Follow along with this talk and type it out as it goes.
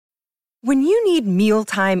When you need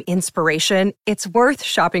mealtime inspiration, it's worth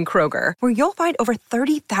shopping Kroger, where you'll find over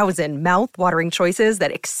 30,000 mouth-watering choices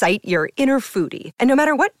that excite your inner foodie. And no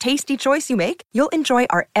matter what tasty choice you make, you'll enjoy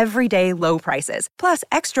our everyday low prices, plus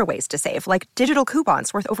extra ways to save, like digital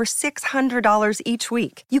coupons worth over $600 each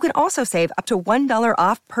week. You can also save up to $1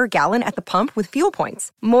 off per gallon at the pump with fuel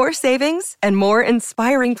points. More savings and more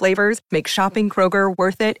inspiring flavors make shopping Kroger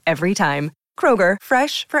worth it every time. Kroger,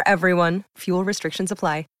 fresh for everyone. Fuel restrictions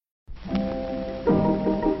apply.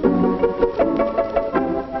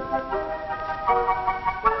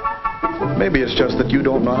 Maybe it's just that you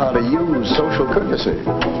don't know how to use social courtesy.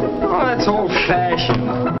 Oh, that's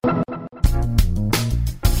old-fashioned.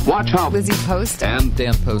 Watch how Lizzie Post and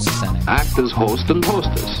Dan Post-Senning act as host and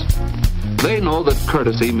hostess. They know that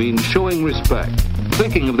courtesy means showing respect,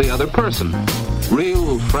 thinking of the other person,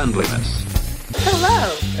 real friendliness.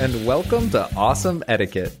 Hello, and welcome to Awesome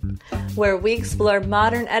Etiquette, where we explore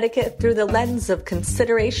modern etiquette through the lens of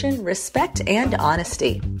consideration, respect, and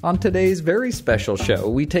honesty. On today's very special show,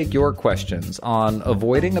 we take your questions on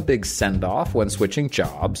avoiding a big send-off when switching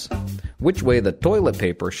jobs, which way the toilet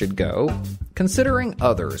paper should go, considering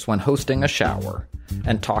others when hosting a shower,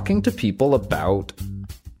 and talking to people about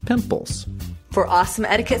pimples. For Awesome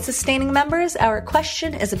Etiquette sustaining members, our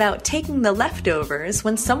question is about taking the leftovers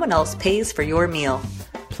when someone else pays for your meal.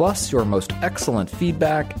 Plus your most excellent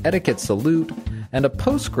feedback, etiquette salute, and a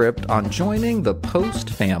postscript on joining the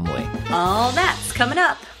Post family. All that's coming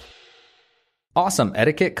up. Awesome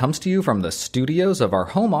Etiquette comes to you from the studios of our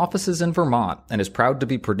home offices in Vermont and is proud to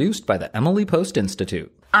be produced by the Emily Post Institute.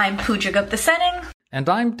 I'm Pooja Gupta-Senning. And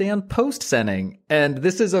I'm Dan Post-Senning, and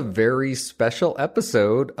this is a very special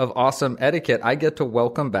episode of Awesome Etiquette. I get to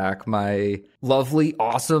welcome back my lovely,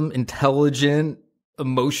 awesome, intelligent,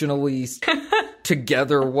 emotionally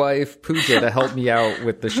together wife, Pooja, to help me out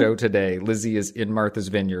with the show today. Lizzie is in Martha's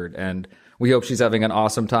Vineyard, and we hope she's having an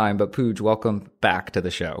awesome time. But Pooja, welcome back to the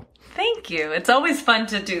show. Thank you. It's always fun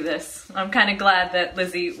to do this. I'm kind of glad that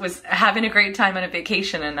Lizzie was having a great time on a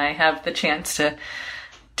vacation, and I have the chance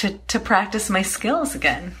to practice my skills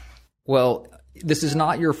again. Well, this is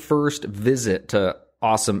not your first visit to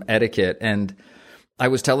Awesome Etiquette, and I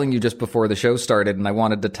was telling you just before the show started, and I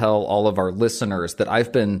wanted to tell all of our listeners that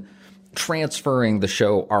I've been transferring the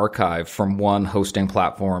show archive from one hosting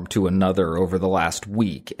platform to another over the last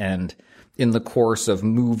week, and in the course of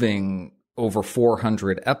moving over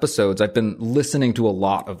 400 episodes, I've been listening to a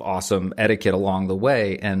lot of Awesome Etiquette along the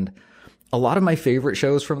way, and a lot of my favorite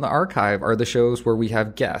shows from the archive are the shows where we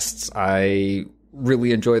have guests. I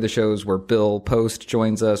really enjoy the shows where Bill Post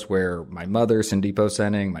joins us, where my mother, Cindy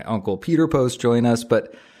Post-Senning, my uncle, Peter Post join us.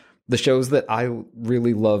 But the shows that I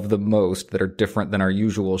really love the most that are different than our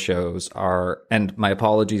usual shows are, and my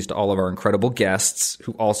apologies to all of our incredible guests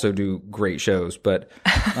who also do great shows, but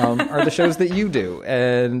are the shows that you do.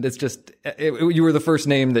 And it's just, you were the first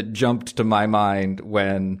name that jumped to my mind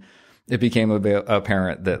when it became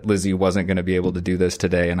apparent that Lizzie wasn't going to be able to do this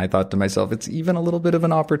today. And I thought to myself, it's even a little bit of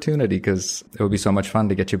an opportunity because it would be so much fun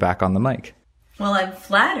to get you back on the mic. Well, I'm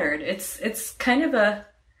flattered. It's kind of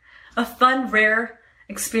a fun, rare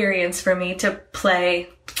experience for me to play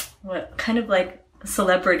kind of like a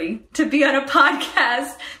celebrity, to be on a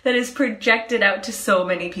podcast that is projected out to so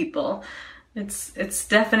many people. It's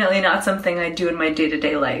definitely not something I do in my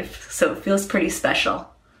day-to-day life. So it feels pretty special.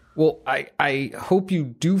 Well, I hope you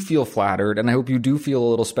do feel flattered, and I hope you do feel a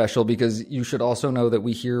little special, because you should also know that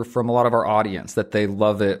we hear from a lot of our audience that they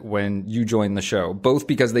love it when you join the show, both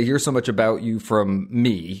because they hear so much about you from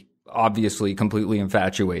me, obviously completely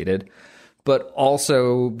infatuated, but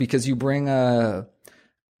also because you bring an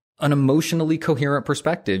emotionally coherent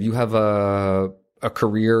perspective. You have a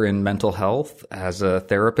career in mental health as a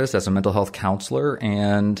therapist, as a mental health counselor,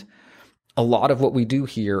 and a lot of what we do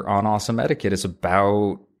here on Awesome Etiquette is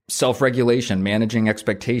about self-regulation, managing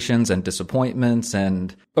expectations and disappointments,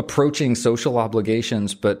 and approaching social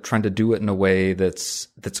obligations, but trying to do it in a way that's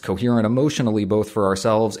coherent emotionally, both for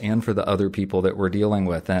ourselves and for the other people that we're dealing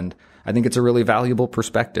with. And I think it's a really valuable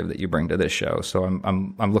perspective that you bring to this show. So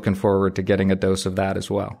I'm looking forward to getting a dose of that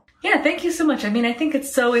as well. Yeah, thank you so much. I mean, I think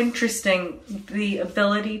it's so interesting, the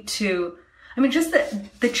ability to, just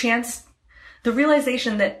the chance, the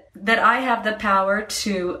realization that I have the power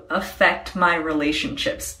to affect my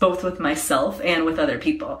relationships, both with myself and with other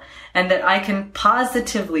people, and that I can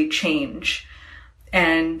positively change,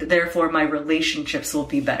 and therefore my relationships will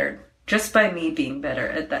be better just by me being better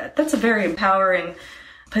at that. That's a very empowering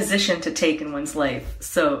position to take in one's life.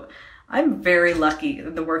 So I'm very lucky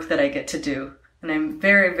in the work that I get to do, and I'm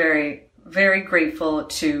very, very, very grateful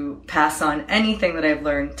to pass on anything that I've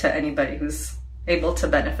learned to anybody who's able to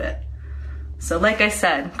benefit. So like I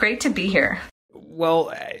said, great to be here.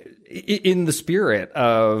 Well, in the spirit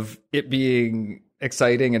of it being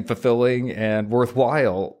exciting and fulfilling and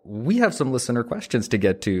worthwhile, we have some listener questions to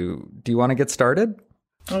get to. Do you want to get started?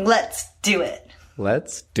 Let's do it.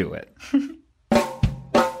 Let's do it.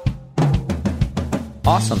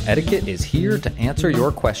 Awesome Etiquette is here to answer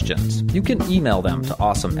your questions. You can email them to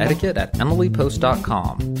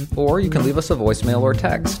awesomeetiquette@emilypost.com, or you can leave us a voicemail or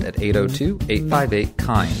text at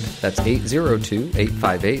 802-858-KIND. That's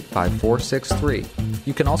 802-858-5463.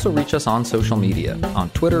 You can also reach us on social media. On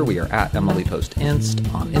Twitter, we are at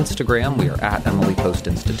 @EmilyPostInst. On Instagram, we are at Emily Post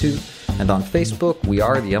Institute. And on Facebook, we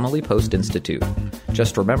are the Emily Post Institute.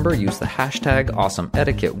 Just remember, use the hashtag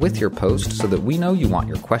 #AwesomeEtiquette with your post so that we know you want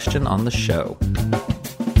your question on the show.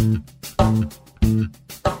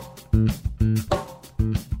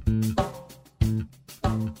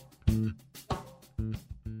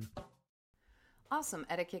 Awesome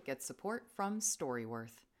Etiquette gets support from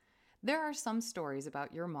Storyworth. There are some stories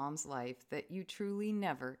about your mom's life that you truly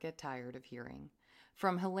never get tired of hearing.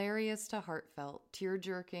 From hilarious to heartfelt,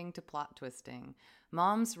 tear-jerking to plot-twisting,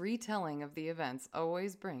 Mom's retelling of the events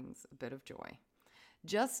always brings a bit of joy.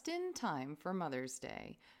 Just in time for Mother's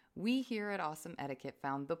Day, we here at Awesome Etiquette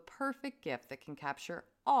found the perfect gift that can capture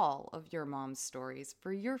all of your mom's stories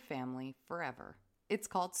for your family forever. It's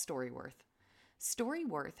called Storyworth.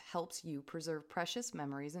 Storyworth helps you preserve precious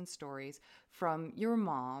memories and stories from your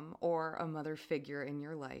mom or a mother figure in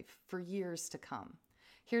your life for years to come.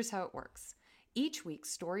 Here's how it works. Each week,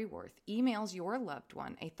 Storyworth emails your loved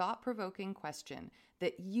one a thought-provoking question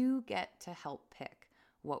that you get to help pick.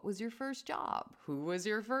 What was your first job? Who was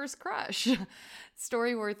your first crush?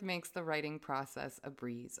 Storyworth makes the writing process a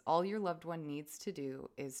breeze. All your loved one needs to do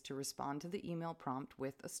is to respond to the email prompt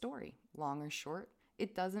with a story. Long or short,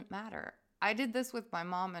 it doesn't matter. I did this with my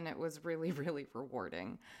mom and it was really, really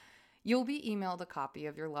rewarding. You'll be emailed a copy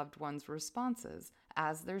of your loved one's responses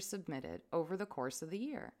as they're submitted over the course of the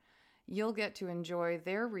year. You'll get to enjoy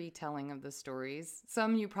their retelling of the stories,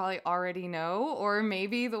 some you probably already know, or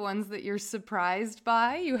maybe the ones that you're surprised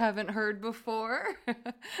by you haven't heard before.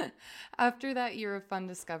 After that year of fun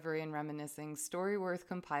discovery and reminiscing, Storyworth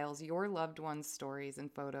compiles your loved one's stories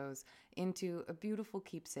and photos into a beautiful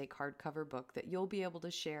keepsake hardcover book that you'll be able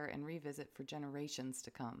to share and revisit for generations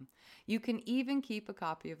to come. You can even keep a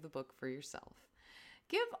copy of the book for yourself.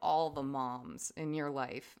 Give all the moms in your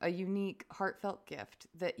life a unique, heartfelt gift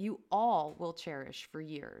that you all will cherish for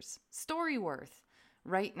years. Storyworth.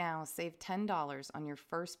 Right now, save $10 on your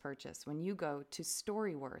first purchase when you go to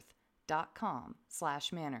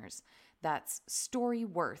storyworth.com/manners. That's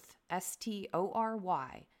Storyworth,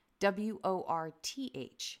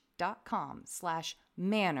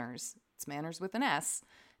 STORYWORTH.com/manners. It's manners with an S,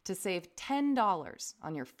 to save $10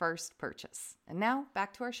 on your first purchase. And now,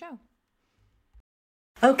 back to our show.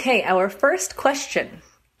 Okay, our first question.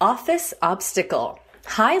 Office obstacle.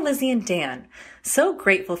 Hi, Lizzie and Dan. So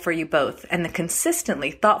grateful for you both and the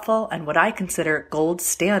consistently thoughtful and what I consider gold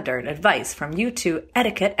standard advice from you two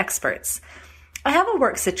etiquette experts. I have a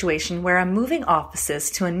work situation where I'm moving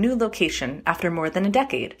offices to a new location after more than a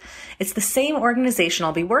decade. It's the same organization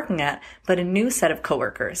I'll be working at, but a new set of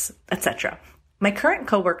coworkers, etc. My current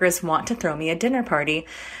coworkers want to throw me a dinner party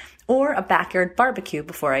or a backyard barbecue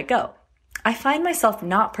before I go. I find myself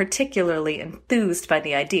not particularly enthused by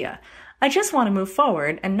the idea. I just want to move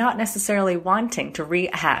forward and not necessarily wanting to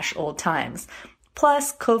rehash old times.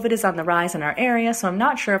 Plus, COVID is on the rise in our area, so I'm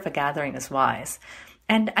not sure if a gathering is wise.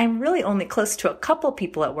 And I'm really only close to a couple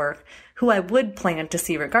people at work who I would plan to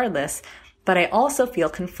see regardless, but I also feel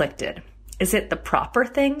conflicted. Is it the proper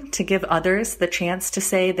thing to give others the chance to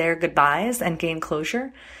say their goodbyes and gain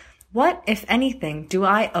closure? What, if anything, do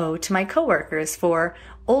I owe to my coworkers for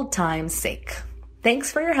old time's sake?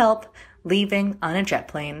 Thanks for your help. Leaving on a jet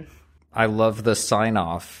plane. I love the sign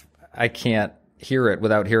off. I can't hear it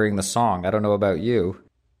without hearing the song. I don't know about you.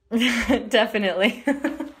 Definitely.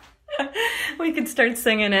 We could start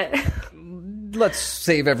singing it. Let's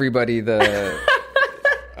save everybody the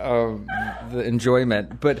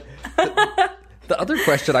enjoyment. But the other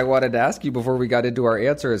question I wanted to ask you before we got into our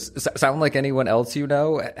answers, sound like anyone else you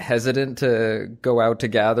know hesitant to go out to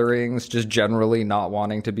gatherings, just generally not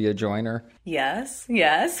wanting to be a joiner? Yes,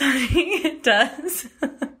 it does.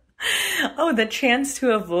 Oh, the chance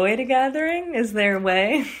to avoid a gathering? Is there a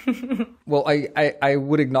way? Well, I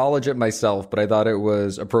would acknowledge it myself, but I thought it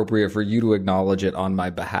was appropriate for you to acknowledge it on my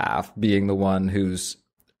behalf, being the one who's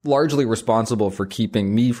largely responsible for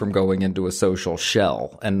keeping me from going into a social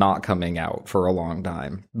shell and not coming out for a long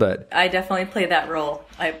time. But I definitely play that role.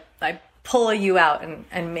 I pull you out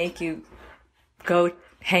and make you go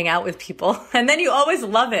hang out with people. And then you always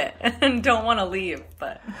love it and don't want to leave.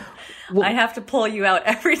 But I have to pull you out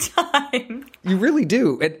every time. You really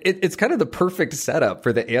do. It's kind of the perfect setup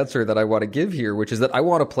for the answer that I want to give here, which is that I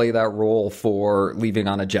want to play that role for leaving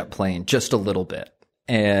on a jet plane just a little bit.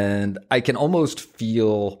 And I can almost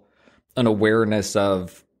feel an awareness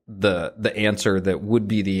of the answer that would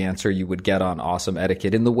be the answer you would get on Awesome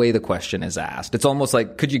Etiquette in the way the question is asked. It's almost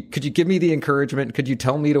like, could you give me the encouragement? Could you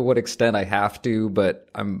tell me to what extent I have to? But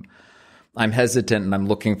I'm hesitant, and I'm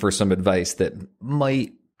looking for some advice that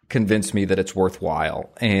might convince me that it's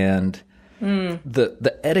worthwhile. And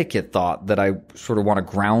the etiquette thought that I sort of want to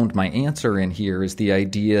ground my answer in here is the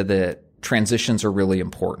idea that transitions are really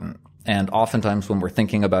important. And oftentimes when we're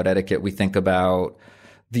thinking about etiquette, we think about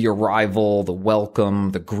the arrival, the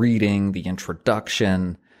welcome, the greeting, the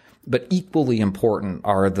introduction. But equally important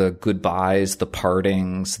are the goodbyes, the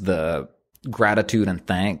partings, the gratitude and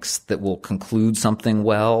thanks that will conclude something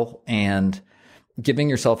well, and giving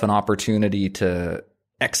yourself an opportunity to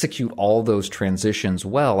execute all those transitions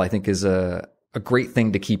well, I think is a great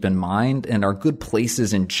thing to keep in mind, and are good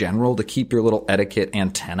places in general to keep your little etiquette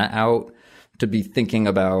antenna out, to be thinking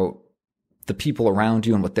about the people around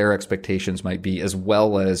you and what their expectations might be, as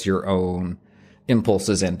well as your own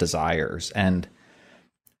impulses and desires. And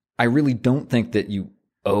I really don't think that you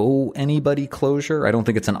owe anybody closure. I don't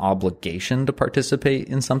think it's an obligation to participate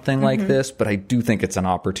in something like this, but I do think it's an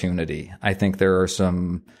opportunity. I think there are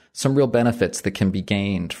some real benefits that can be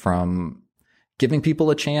gained from giving people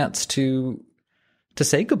a chance to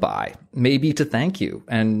say goodbye, maybe to thank you,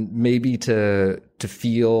 and maybe to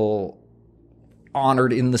feel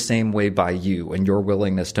honored in the same way by you and your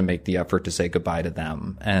willingness to make the effort to say goodbye to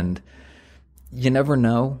them. And you never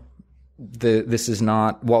know. This is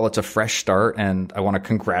not, while it's a fresh start, and I want to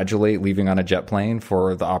congratulate Leaving on a Jet Plane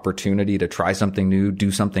for the opportunity to try something new,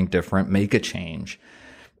 do something different, make a change.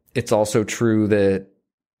 It's also true that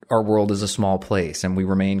our world is a small place, and we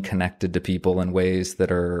remain connected to people in ways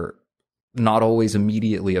that are not always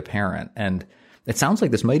immediately apparent. And it sounds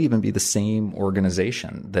like this might even be the same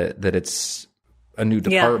organization, that it's a new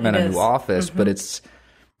department, a new office, but it's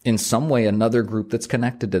in some way another group that's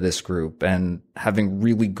connected to this group, and having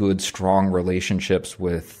really good, strong relationships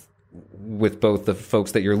with both the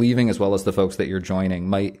folks that you're leaving as well as the folks that you're joining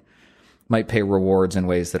might pay rewards in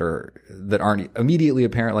ways that aren't immediately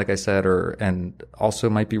apparent, like I said, and also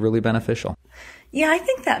might be really beneficial. Yeah, I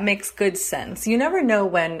think that makes good sense. You never know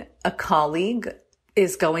when a colleague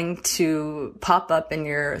is going to pop up in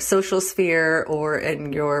your social sphere or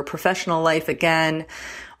in your professional life again,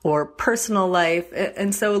 or personal life.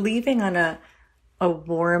 And so leaving on a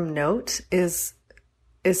warm note is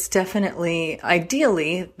definitely,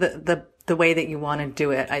 ideally, the way that you want to do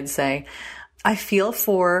it, I'd say. I feel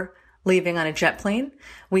for leaving on a jet plane.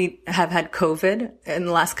 We have had COVID in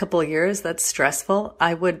the last couple of years. That's stressful.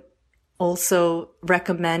 I would also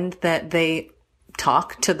recommend that they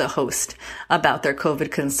talk to the host about their COVID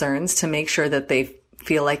concerns to make sure that they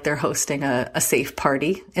feel like they're hosting a safe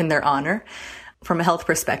party in their honor. From a health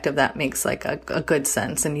perspective, that makes like a good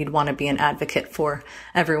sense, and you'd want to be an advocate for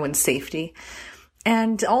everyone's safety.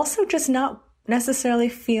 And also just not necessarily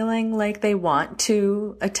feeling like they want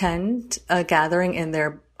to attend a gathering in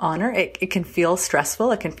their honor. It can feel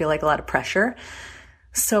stressful. It can feel like a lot of pressure.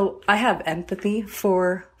 So I have empathy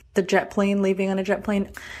for the jet plane, leaving on a jet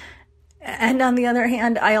plane. And on the other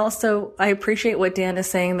hand, I appreciate what Dan is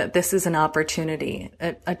saying, that this is an opportunity,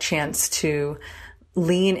 a chance to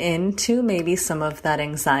lean into maybe some of that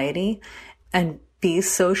anxiety and be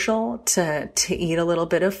social, to eat a little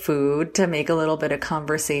bit of food, to make a little bit of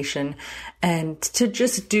conversation, and to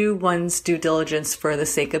just do one's due diligence for the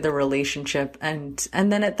sake of the relationship. And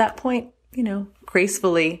then at that point,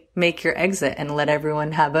 gracefully make your exit and let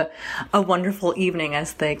everyone have a wonderful evening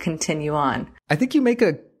as they continue on. I think you make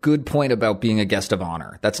a good point about being a guest of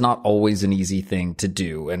honor. That's not always an easy thing to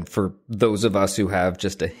do. And for those of us who have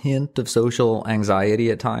just a hint of social anxiety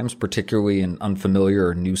at times, particularly in unfamiliar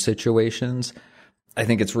or new situations, I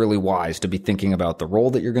think it's really wise to be thinking about the role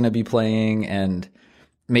that you're going to be playing, and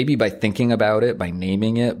maybe by thinking about it, by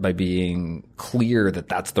naming it, by being clear that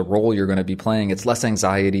that's the role you're going to be playing, it's less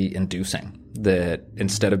anxiety inducing. That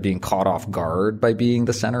instead of being caught off guard by being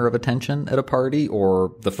the center of attention at a party,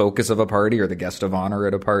 or the focus of a party, or the guest of honor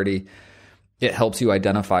at a party, it helps you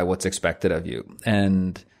identify what's expected of you.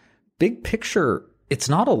 And big picture, it's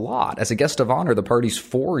not a lot. As a guest of honor, the party's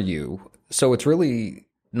for you. So it's really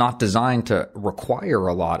not designed to require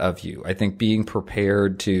a lot of you. I think being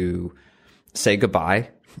prepared to say goodbye,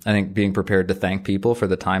 I think being prepared to thank people for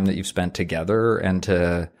the time that you've spent together, and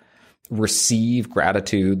to receive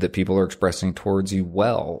gratitude that people are expressing towards you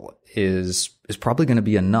well is probably going to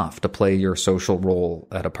be enough to play your social role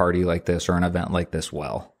at a party like this or an event like this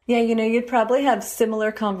well. Yeah, you'd probably have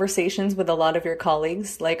similar conversations with a lot of your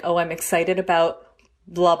colleagues, like, oh, I'm excited about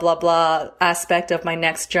blah, blah, blah aspect of my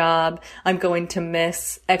next job. I'm going to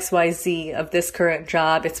miss XYZ of this current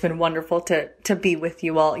job. It's been wonderful to be with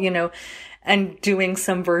you all, and doing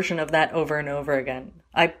some version of that over and over again.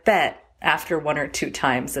 I bet after 1 or 2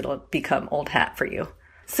 times, it'll become old hat for you.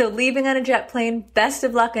 So leaving on a jet plane, best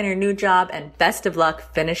of luck on your new job, and best of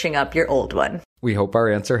luck finishing up your old one. We hope our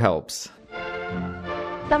answer helps.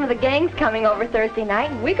 Some of the gang's coming over Thursday night,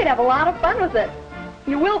 and we could have a lot of fun with it.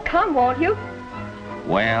 You will come, won't you?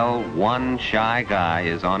 Well, one shy guy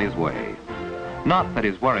is on his way. Not that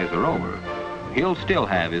his worries are over. He'll still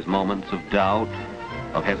have his moments of doubt,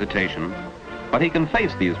 of hesitation, but he can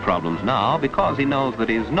face these problems now because he knows that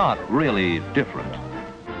he's not really different.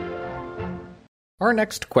 Our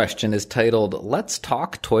next question is titled, Let's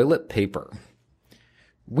Talk Toilet Paper.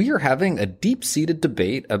 We are having a deep-seated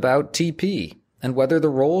debate about TP and whether the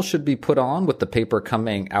roll should be put on with the paper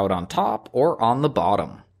coming out on top or on the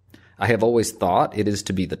bottom. I have always thought it is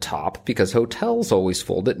to be the top because hotels always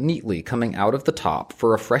fold it neatly coming out of the top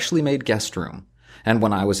for a freshly made guest room. And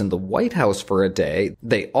when I was in the White House for a day,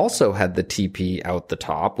 they also had the TP out the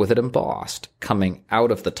top with it embossed, coming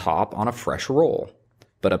out of the top on a fresh roll.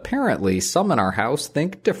 But apparently some in our house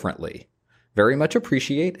think differently. Very much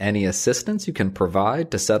appreciate any assistance you can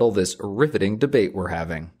provide to settle this riveting debate we're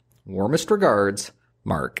having. Warmest regards,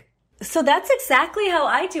 Mark. So that's exactly how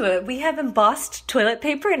I do it. We have embossed toilet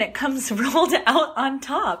paper and it comes rolled out on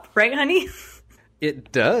top. Right, honey?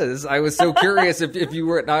 It does. I was so curious if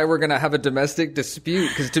you and I were going to have a domestic dispute,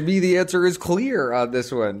 because to me the answer is clear on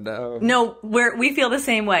this one. No, we feel the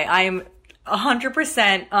same way. I am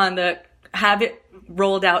 100% on the have it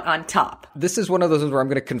rolled out on top. This is one of those where I'm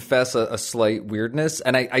going to confess a slight weirdness,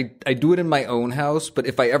 and I do it in my own house, but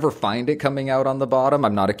if I ever find it coming out on the bottom,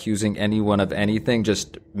 I'm not accusing anyone of anything,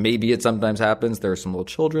 just maybe it sometimes happens. There are some little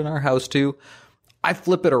children in our house too. I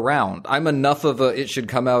flip it around. I'm enough of a it should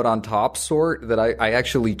come out on top sort that I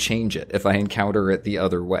actually change it if I encounter it the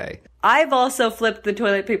other way. I've also flipped the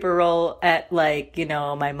toilet paper roll at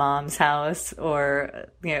my mom's house or,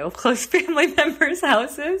 close family members'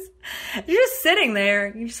 houses. You're just sitting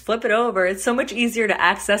there. You just flip it over. It's so much easier to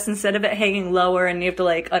access instead of it hanging lower and you have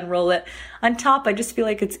to unroll it. On top, I just feel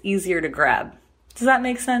like it's easier to grab. Does that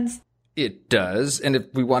make sense? It does. And if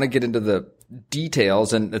we want to get into the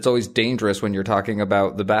details, and it's always dangerous when you're talking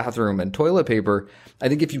about the bathroom and toilet paper, I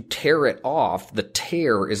think if you tear it off, the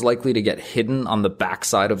tear is likely to get hidden on the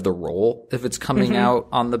backside of the roll if it's coming out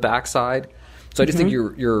on the backside. So I just think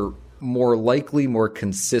you're more likely, more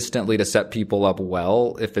consistently to set people up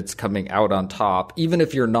well if it's coming out on top, even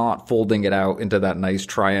if you're not folding it out into that nice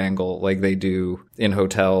triangle like they do in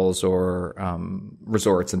hotels or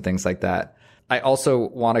resorts and things like that. I also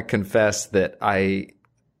want to confess that I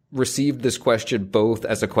received this question both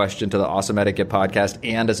as a question to the Awesome Etiquette podcast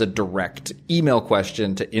and as a direct email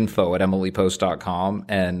question to info@emilypost.com.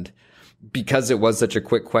 And because it was such a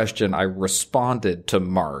quick question, I responded to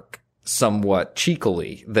Mark somewhat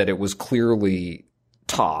cheekily that it was clearly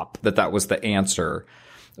top, that was the answer,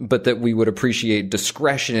 but that we would appreciate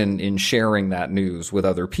discretion in sharing that news with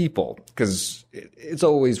other people, because it's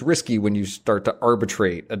always risky when you start to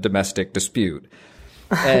arbitrate a domestic dispute.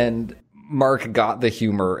 And Mark got the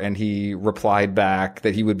humor, and he replied back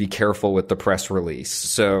that he would be careful with the press release.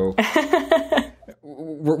 So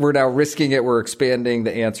we're now risking it. We're expanding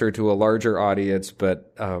the answer to a larger audience.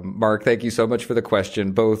 But Mark, thank you so much for the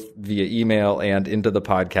question, both via email and into the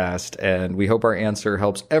podcast. And we hope our answer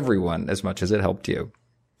helps everyone as much as it helped you.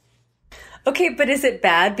 Okay, but is it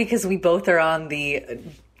bad because we both are on the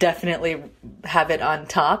definitely have it on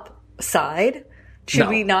top side? Should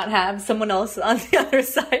we not have someone else on the other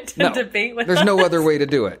side to debate with us? There's no other way to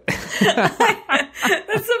do it.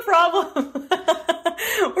 That's the problem.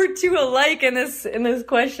 We're too alike in this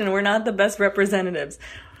question. We're not the best representatives.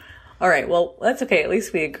 All right, well, that's okay. At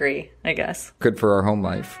least we agree, I guess. Good for our home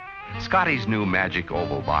life. Scotty's new Magic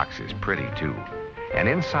Oval box is pretty, too. And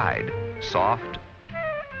inside, soft,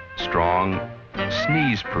 strong,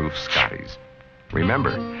 sneeze-proof Scotties.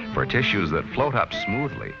 Remember, for tissues that float up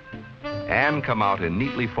smoothly and come out in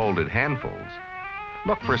neatly folded handfuls,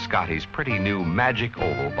 look for Scotty's pretty new Magic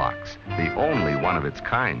Oval box, the only one of its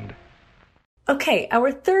kind. Okay,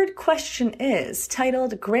 our third question is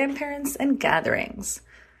titled Grandparents and Gatherings.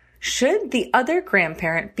 Should the other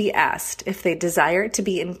grandparent be asked if they desire to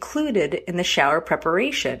be included in the shower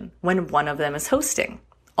preparation when one of them is hosting?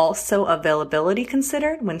 Also, availability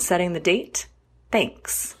considered when setting the date?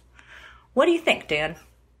 Thanks. What do you think, Dan?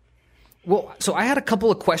 Well, so I had a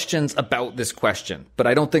couple of questions about this question, but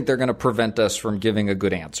I don't think they're going to prevent us from giving a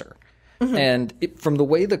good answer. Mm-hmm. And from the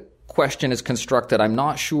way the question is constructed, I'm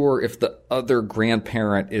not sure if the other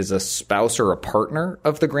grandparent is a spouse or a partner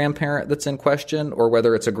of the grandparent that's in question, or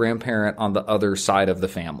whether it's a grandparent on the other side of the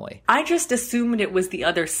family. I just assumed it was the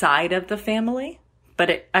other side of the family,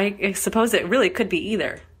 but I suppose it really could be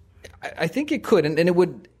either. I think it could, and it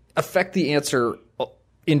would affect the answer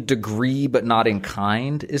in degree but not in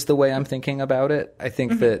kind is the way I'm thinking about it. I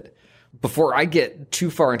think that before I get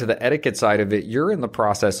too far into the etiquette side of it, you're in the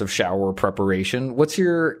process of shower preparation. What's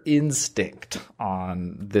your instinct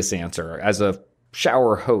on this answer as a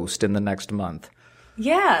shower host in the next month?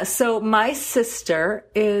 Yeah, so my sister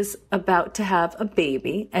is about to have a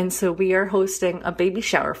baby, and so we are hosting a baby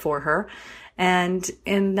shower for her. And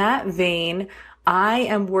in that vein, I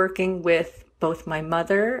am working with both my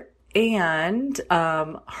mother and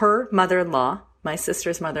her mother-in-law, my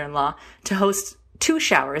sister's mother-in-law, to host 2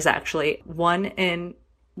 showers, actually. One in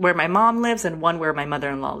where my mom lives and one where my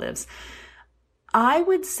mother-in-law lives. I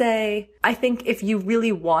would say, I think if you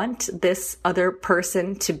really want this other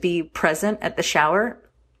person to be present at the shower,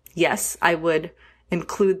 yes, I would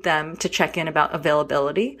include them to check in about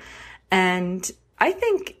availability. And I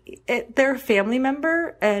think they're a family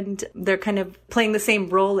member and they're kind of playing the same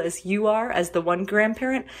role as you are as the one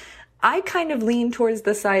grandparent. I kind of lean towards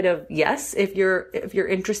the side of yes, if you're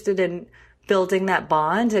interested in building that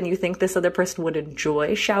bond and you think this other person would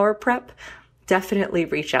enjoy shower prep, definitely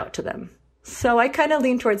reach out to them. So I kind of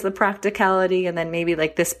lean towards the practicality, and then maybe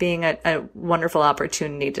like this being a wonderful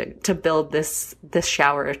opportunity to build this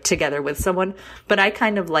shower together with someone. But I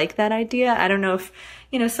kind of like that idea. I don't know if,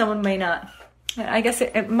 someone may not. I guess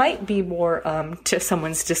it might be more to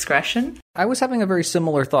someone's discretion. I was having a very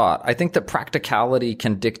similar thought. I think that practicality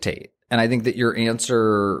can dictate. And I think that your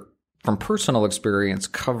answer from personal experience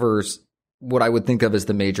covers what I would think of as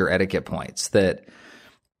the major etiquette points, that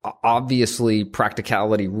obviously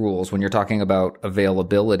practicality rules. When you're talking about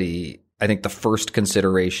availability, I think the first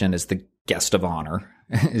consideration is the guest of honor,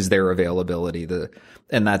 is their availability.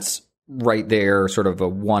 And that's right there, sort of a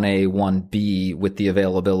 1A, 1B with the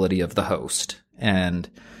availability of the host. And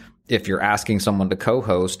if you're asking someone to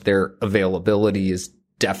co-host, their availability is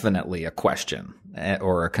definitely a question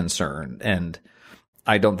or a concern. And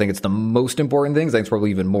I don't think it's the most important thing. I think it's probably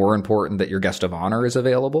even more important that your guest of honor is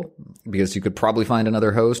available, because you could probably find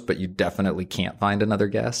another host, but you definitely can't find another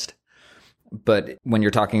guest. But when you're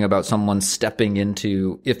talking about someone stepping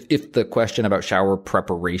into, if the question about shower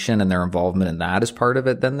preparation and their involvement in that is part of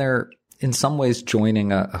it, then they're in some ways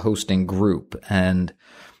joining a hosting group. And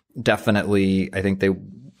definitely, I think they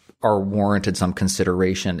are warranted some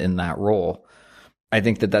consideration in that role. I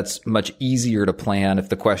think that that's much easier to plan if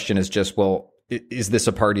the question is just, well, is this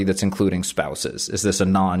a party that's including spouses? Is this a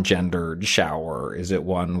non-gendered shower? Is it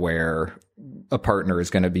one where a partner is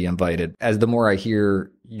going to be invited? As the more I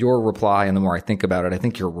hear your reply and the more I think about it, I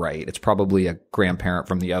think you're right. It's probably a grandparent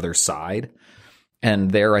from the other side.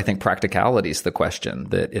 And there, I think practicality is the question,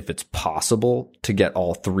 that if it's possible to get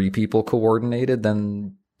all 3 people coordinated,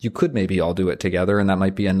 then you could maybe all do it together. And that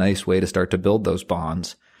might be a nice way to start to build those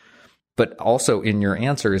bonds. But also in your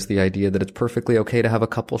answer is the idea that it's perfectly okay to have a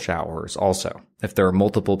couple showers also. If there are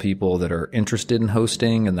multiple people that are interested in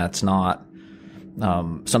hosting and that's not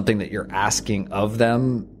something that you're asking of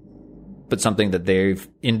them, but something that they've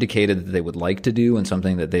indicated that they would like to do and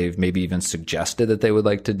something that they've maybe even suggested that they would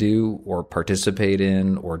like to do or participate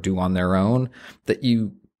in or do on their own, that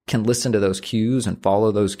you can listen to those cues and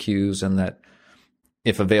follow those cues, and that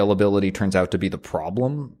if availability turns out to be the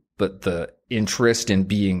problem, but the interest in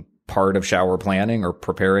being part of shower planning or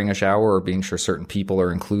preparing a shower or being sure certain people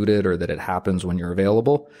are included or that it happens when you're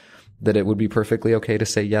available, that it would be perfectly okay to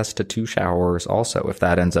say yes to 2 showers also, if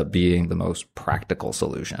that ends up being the most practical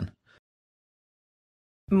solution.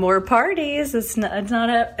 More parties. It's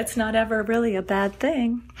not ever really a bad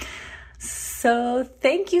thing. So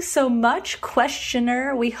thank you so much,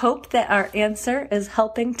 questioner. We hope that our answer is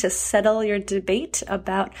helping to settle your debate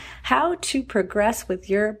about how to progress with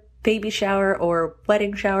your baby shower or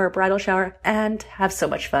wedding shower, bridal shower, and have so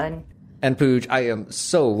much fun. And Pooj, I am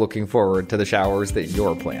so looking forward to the showers that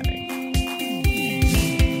you're planning.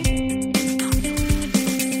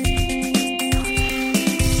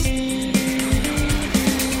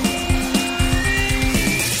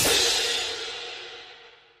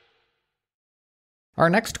 Our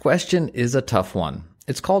next question is a tough one.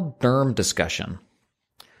 It's called Derm Discussion.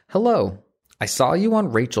 Hello. I saw you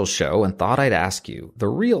on Rachel's show and thought I'd ask you, the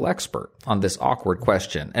real expert, on this awkward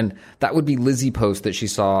question. And that would be Lizzie Post that she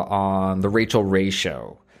saw on the Rachel Ray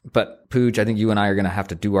show. But Pooj, I think you and I are going to have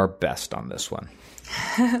to do our best on this one.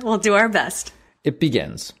 We'll do our best. It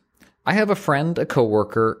begins. I have a friend, a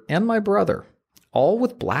coworker, and my brother, all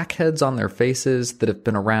with blackheads on their faces that have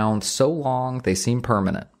been around so long they seem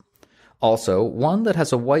permanent. Also, one that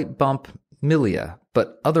has a white bump milia,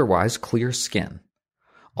 but otherwise clear skin.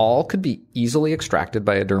 All could be easily extracted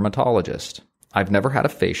by a dermatologist. I've never had a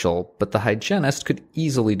facial, but the hygienist could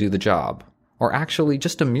easily do the job. Or actually,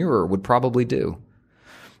 just a mirror would probably do.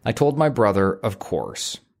 I told my brother, of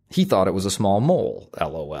course. He thought it was a small mole,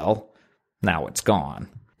 LOL. Now it's gone.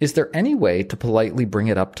 Is there any way to politely bring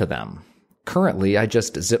it up to them? Currently, I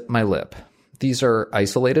just zip my lip. These are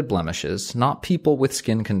isolated blemishes, not people with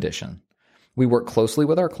skin condition. We work closely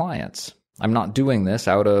with our clients. I'm not doing this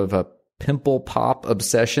out of a pimple pop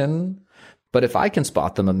obsession, but if I can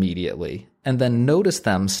spot them immediately and then notice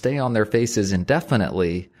them stay on their faces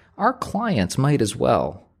indefinitely, our clients might as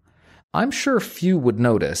well. I'm sure few would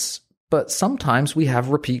notice, but sometimes we have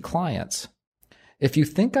repeat clients. If you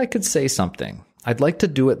think I could say something, I'd like to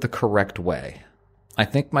do it the correct way. I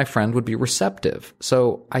think my friend would be receptive,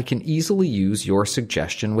 so I can easily use your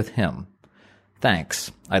suggestion with him.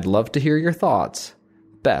 Thanks. I'd love to hear your thoughts.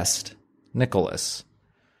 Best, Nicholas.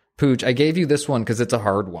 Pooj, I gave you this one because it's a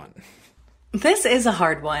hard one. This is a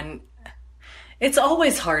hard one. It's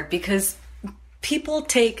always hard because people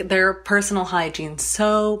take their personal hygiene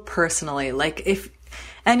so personally. Like if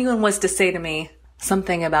anyone was to say to me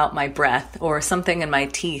something about my breath or something in my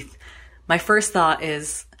teeth, my first thought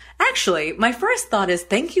is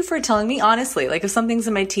thank you for telling me honestly. Like if something's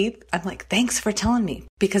in my teeth, I'm like, thanks for telling me,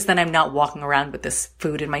 because then I'm not walking around with this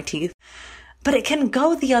food in my teeth. But it can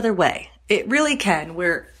go the other way. It really can,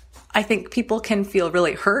 where I think people can feel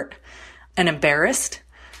really hurt and embarrassed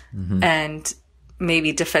and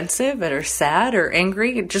maybe defensive or sad or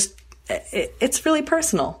angry. It's really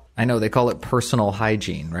personal. I know, they call it personal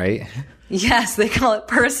hygiene, right? Yes, they call it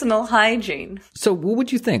personal hygiene. So what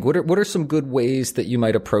would you think? What are some good ways that you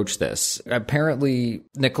might approach this? Apparently,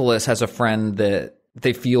 Nicholas has a friend that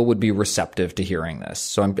they feel would be receptive to hearing this.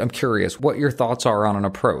 So I'm curious what your thoughts are on an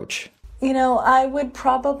approach. You know, I would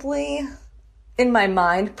probably, in my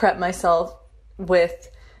mind, prep myself with,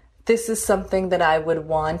 this is something that I would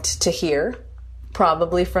want to hear,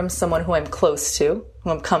 probably from someone who I'm close to, who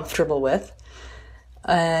I'm comfortable with,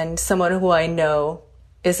 and someone who I know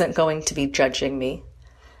isn't going to be judging me.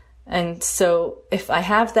 And so if I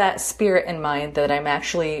have that spirit in mind that I'm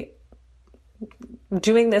actually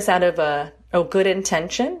doing this out of a good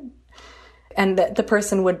intention and that the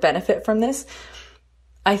person would benefit from this,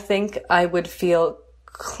 I think I would feel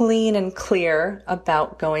clean and clear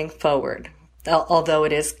about going forward, although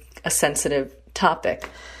it is a sensitive topic.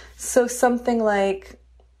 So something like,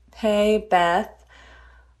 hey, Beth,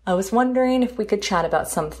 I was wondering if we could chat about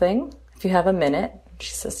something, if you have a minute.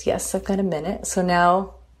 She says, yes, I've got a minute. So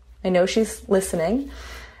now I know she's listening.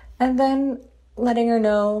 And then letting her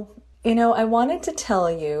know, you know, I wanted to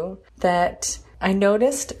tell you that I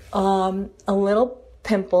noticed a little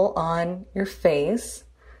pimple on your face.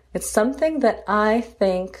 It's something that I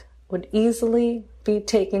think would easily be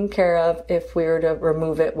taken care of if we were to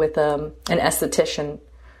remove it with an esthetician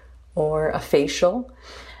or a facial.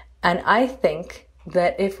 And I think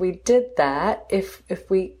that if we did that, if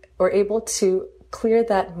we were able to clear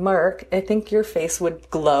that mark, I think your face would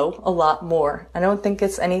glow a lot more. I don't think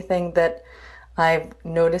it's anything that I've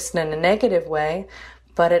noticed in a negative way,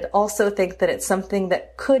 but I also think that it's something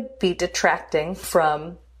that could be detracting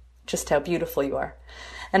from just how beautiful you are.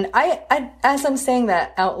 And I as I'm saying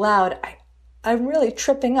that out loud, I'm really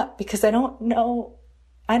tripping up because I don't know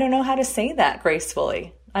how to say that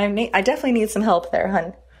gracefully. I definitely need some help there,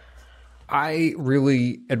 hun. I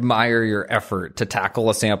really admire your effort to tackle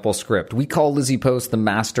a sample script. We call Lizzie Post the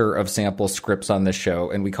master of sample scripts on this show,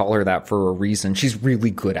 and we call her that for a reason. She's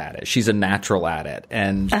really good at it. She's a natural at it.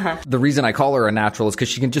 And the reason I call her a natural is because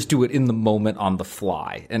she can just do it in the moment on the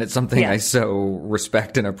fly. And it's something I so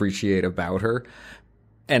respect and appreciate about her.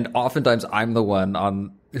 And oftentimes I'm the one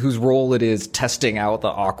on whose role it is testing out the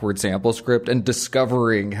awkward sample script and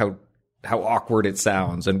discovering how awkward it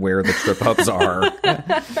sounds and where the trip ups are.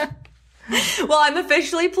 Well, I'm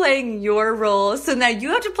officially playing your role, so now you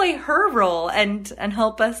have to play her role and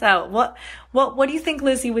help us out. What do you think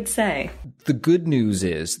Lizzie would say? The good news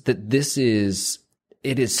is that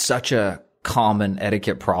it is such a common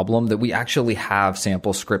etiquette problem that we actually have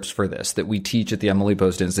sample scripts for this that we teach at the Emily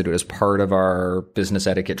Post Institute as part of our business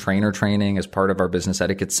etiquette trainer training, as part of our business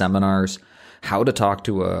etiquette seminars. How to talk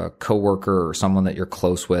to a coworker or someone that you're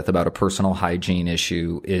close with about a personal hygiene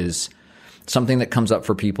issue is something that comes up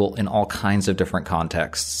for people in all kinds of different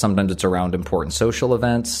contexts. Sometimes it's around important social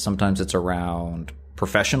events. Sometimes it's around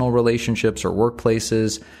professional relationships or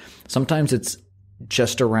workplaces. Sometimes it's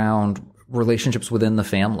just around relationships within the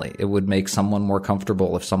family. It would make someone more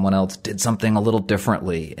comfortable if someone else did something a little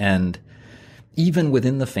differently. And even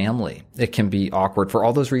within the family, it can be awkward for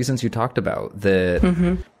all those reasons you talked about,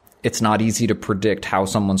 that it's not easy to predict how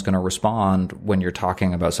someone's going to respond when you're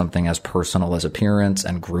talking about something as personal as appearance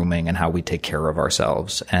and grooming and how we take care of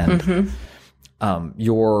ourselves. And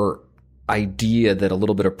your idea that a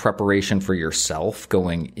little bit of preparation for yourself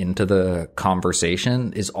going into the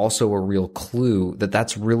conversation is also a real clue that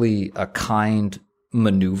that's really a kind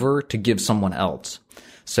maneuver to give someone else.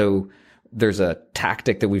 So there's a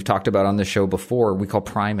tactic that we've talked about on this show before we call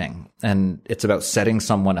priming, and it's about setting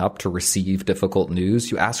someone up to receive difficult news.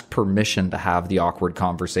 You ask permission to have the awkward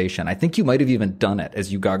conversation. I think you might have even done it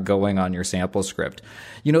as you got going on your sample script.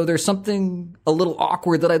 You know, there's something a little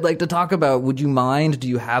awkward that I'd like to talk about. Would you mind? Do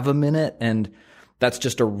you have a minute? And that's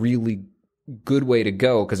just a really good way to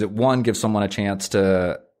go, because it, one, gives someone a chance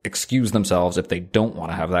to excuse themselves if they don't want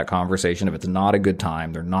to have that conversation, if it's not a good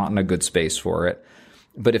time, they're not in a good space for it.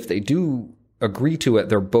 But if they do agree to it,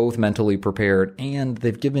 they're both mentally prepared and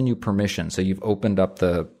they've given you permission. So you've opened up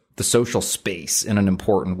the social space in an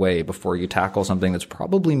important way before you tackle something that's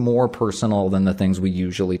probably more personal than the things we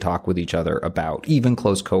usually talk with each other about, even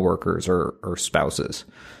close coworkers or spouses.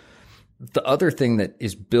 The other thing that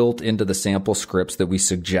is built into the sample scripts that we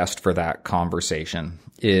suggest for that conversation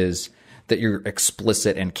is that you're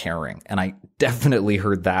explicit and caring. And I definitely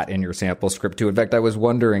heard that in your sample script too. In fact, I was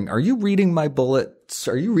wondering, are you reading my bullets?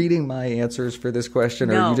 Are you reading my answers for this question?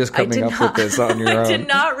 Or are you just coming up with this on your own? I did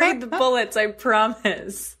not read the bullets, I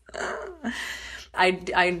promise. I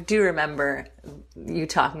do remember you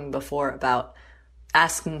talking before about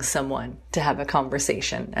asking someone to have a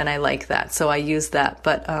conversation. And I like that. So I used that.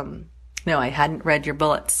 But no, I hadn't read your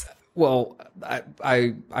bullets. Well,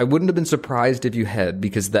 I wouldn't have been surprised if you had,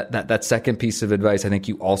 because that second piece of advice I think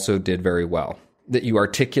you also did very well. That you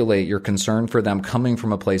articulate your concern for them coming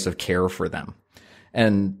from a place of care for them.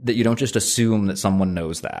 And that you don't just assume that someone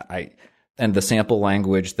knows that. And the sample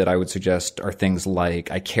language that I would suggest are things like,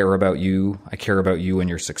 I care about you and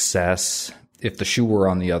your success. If the shoe were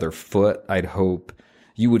on the other foot, I'd hope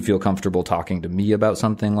you would feel comfortable talking to me about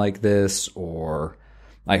something like this, or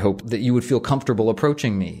I hope that you would feel comfortable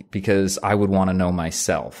approaching me because I would want to know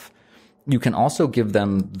myself. You can also give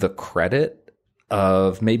them the credit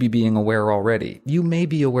of maybe being aware already. You may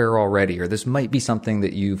be aware already, or this might be something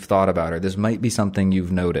that you've thought about, or this might be something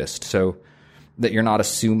you've noticed. So that you're not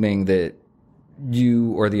assuming that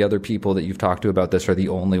you or the other people that you've talked to about this are the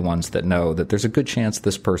only ones that know, that there's a good chance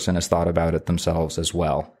this person has thought about it themselves as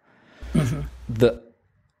well. The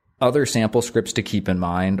other sample scripts to keep in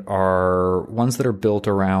mind are ones that are built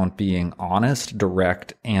around being honest,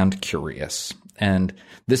 direct, and curious. And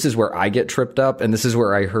this is where I get tripped up, and this is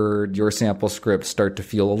where I heard your sample script start to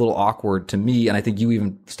feel a little awkward to me, and I think you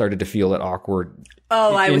even started to feel it awkward.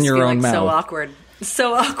 Oh, I was feeling so mouth. awkward.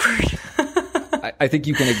 So awkward. I think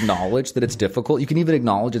you can acknowledge that it's difficult. You can even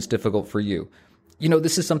acknowledge it's difficult for you. You know,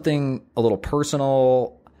 this is something a little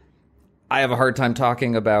personal. I have a hard time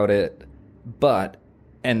talking about it, but,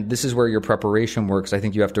 and this is where your preparation works, I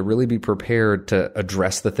think you have to really be prepared to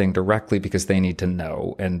address the thing directly because they need to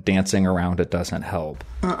know, and dancing around it doesn't help.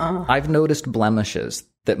 I've noticed blemishes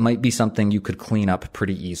that might be something you could clean up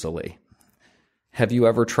pretty easily. Have you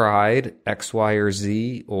ever tried X, Y, or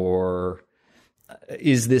Z? Or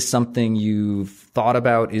is this something you've thought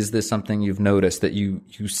about? Is this something you've noticed, that you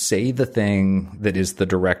say the thing that is the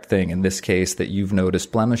direct thing, in this case, that you've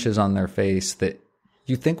noticed blemishes on their face that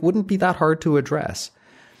you think wouldn't be that hard to address,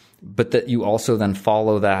 but that you also then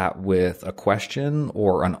follow that with a question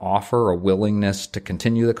or an offer, a willingness to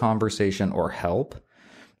continue the conversation or help.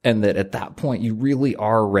 And that at that point, you really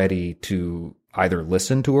are ready to either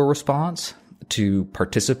listen to a response, to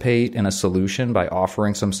participate in a solution by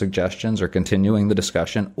offering some suggestions or continuing the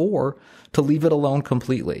discussion, or to leave it alone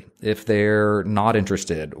completely if they're not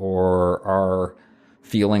interested or are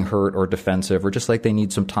feeling hurt or defensive, or just like they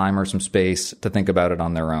need some time or some space to think about it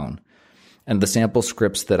on their own. And the sample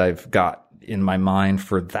scripts that I've got in my mind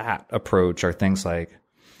for that approach are things like,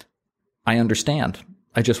 I understand.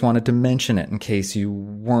 I just wanted to mention it in case you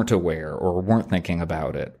weren't aware or weren't thinking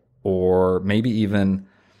about it. Or maybe even,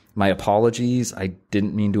 my apologies, I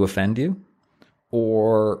didn't mean to offend you.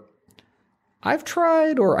 Or I've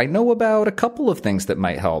tried, or I know about a couple of things that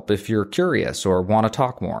might help if you're curious or want to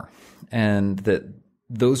talk more. And that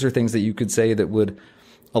those are things that you could say that would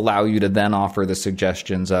allow you to then offer the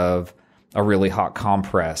suggestions of a really hot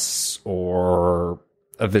compress, or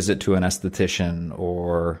a visit to an esthetician,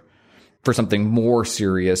 or for something more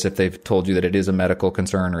serious, if they've told you that it is a medical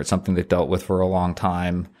concern or it's something they've dealt with for a long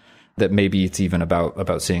time, that maybe it's even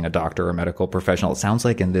about seeing a doctor or a medical professional. It sounds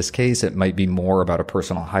like in this case, it might be more about a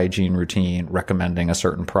personal hygiene routine, recommending a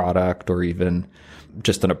certain product, or even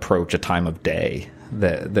just an approach, a time of day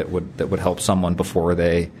that would help someone before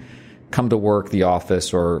they come to work, the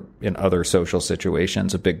office, or in other social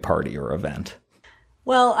situations, a big party or event.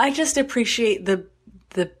 Well, I just appreciate the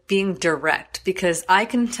being direct, because I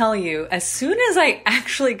can tell you, as soon as I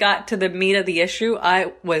actually got to the meat of the issue,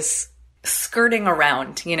 I was skirting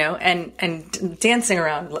around, and dancing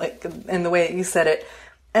around, like in the way that you said it.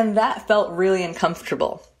 And that felt really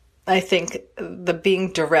uncomfortable. I think the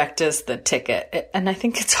being direct is the ticket. And I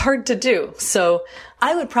think it's hard to do. So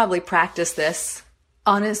I would probably practice this.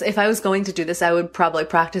 Honest, if I was going to do this, I would probably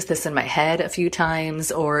practice this in my head a few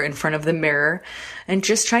times or in front of the mirror, and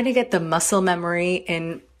just try to get the muscle memory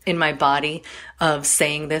in my body of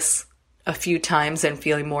saying this a few times and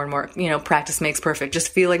feeling more and more, practice makes perfect, just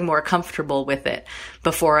feeling more comfortable with it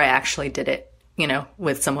before I actually did it,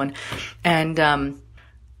 with someone. And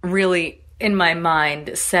really, in my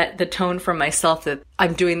mind, set the tone for myself that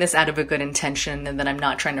I'm doing this out of a good intention and that I'm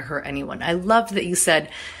not trying to hurt anyone. I love that you said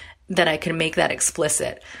that I can make that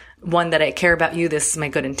explicit. One, that I care about you. This is my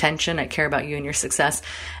good intention. I care about you and your success.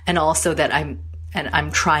 And also that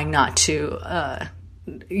I'm trying not to,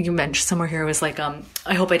 you mentioned somewhere here, it was like,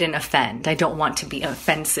 I hope I didn't offend. I don't want to be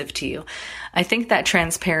offensive to you. I think that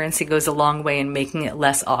transparency goes a long way in making it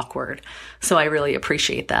less awkward. So I really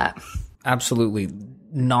appreciate that. Absolutely.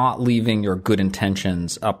 Not leaving your good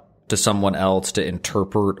intentions up to someone else to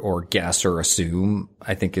interpret or guess or assume,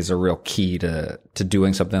 I think, is a real key to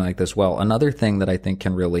doing something like this well. Another thing that I think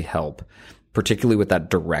can really help, particularly with that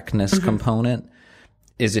directness component,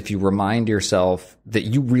 is if you remind yourself that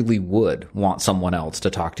you really would want someone else to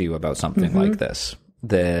talk to you about something like this.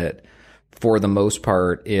 That for the most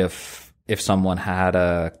part, if someone had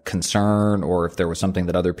a concern, or if there was something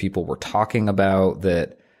that other people were talking about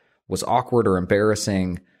that was awkward or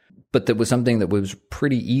embarrassing, but that was something that was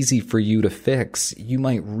pretty easy for you to fix, you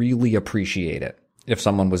might really appreciate it if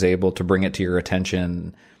someone was able to bring it to your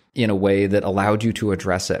attention in a way that allowed you to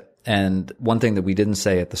address it. And one thing that we didn't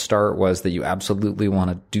say at the start was that you absolutely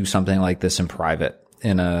want to do something like this in private,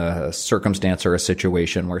 in a circumstance or a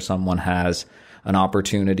situation where someone has an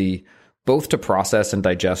opportunity both to process and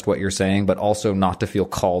digest what you're saying, but also not to feel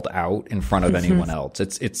called out in front of anyone else.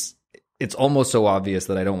 It's almost so obvious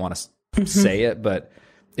that I don't want to say it, but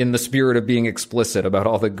in the spirit of being explicit about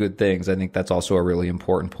all the good things, I think that's also a really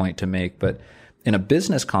important point to make. But in a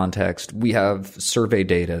business context, we have survey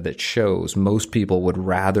data that shows most people would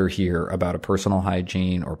rather hear about a personal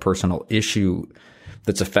hygiene or personal issue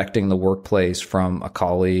that's affecting the workplace from a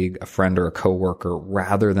colleague, a friend, or a coworker,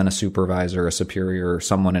 rather than a supervisor, a superior, or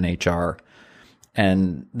someone in HR.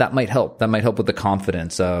 And that might help. That might help with the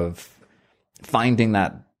confidence of finding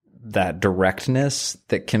that directness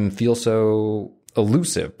that can feel so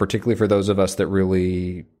elusive, particularly for those of us that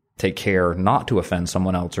really take care not to offend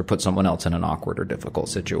someone else or put someone else in an awkward or difficult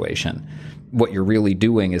situation. What you're really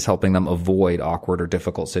doing is helping them avoid awkward or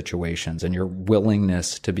difficult situations, and your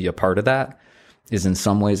willingness to be a part of that is in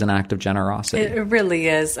some ways an act of generosity. It really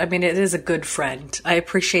is. I mean, it is a good friend. I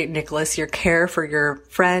appreciate, Nicholas, your care for your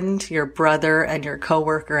friend, your brother, and your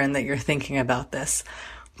coworker, and that you're thinking about this,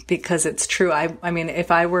 because it's true. I mean,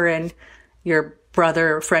 if I were in your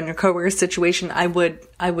brother, friend, or coworker situation, I would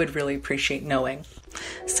really appreciate knowing.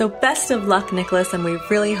 So best of luck, Nicholas, and we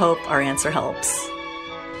really hope our answer helps.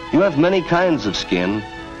 You have many kinds of skin.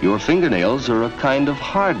 Your fingernails are a kind of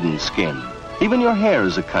hardened skin. Even your hair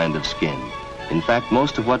is a kind of skin. In fact,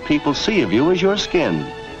 most of what people see of you is your skin.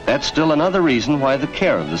 That's still another reason why the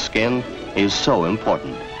care of the skin is so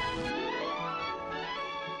important.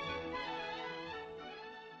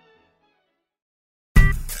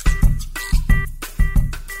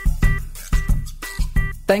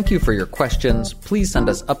 Thank you for your questions. Please send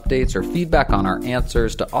us updates or feedback on our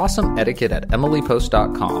answers to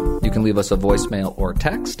awesomeetiquette@emilypost.com. You can leave us a voicemail or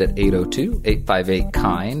text at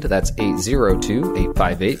 802-858-KIND. That's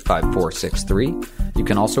 802-858-5463. You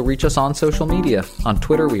can also reach us on social media. On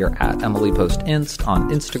Twitter, we are at EmilyPostInst. On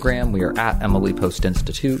Instagram, we are at Emily Post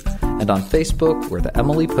Institute. And on Facebook, we're the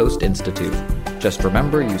Emily Post Institute. Just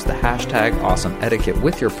remember, use the hashtag #AwesomeEtiquette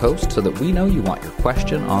with your post so that we know you want your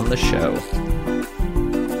question on the show.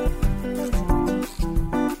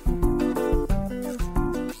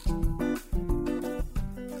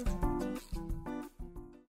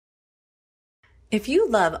 If you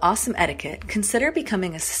love Awesome Etiquette, consider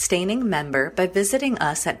becoming a sustaining member by visiting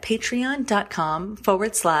us at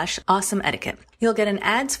patreon.com/Awesome Etiquette. You'll get an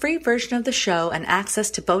ads-free version of the show and access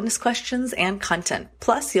to bonus questions and content.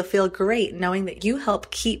 Plus, you'll feel great knowing that you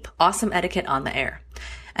help keep Awesome Etiquette on the air.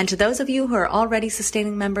 And to those of you who are already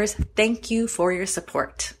sustaining members, thank you for your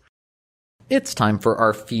support. It's time for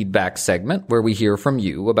our feedback segment where we hear from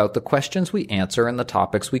you about the questions we answer and the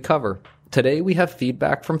topics we cover. Today we have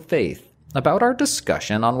feedback from Faith about our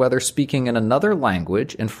discussion on whether speaking in another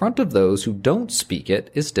language in front of those who don't speak it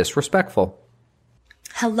is disrespectful.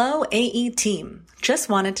 Hello, AE team. Just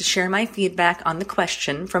wanted to share my feedback on the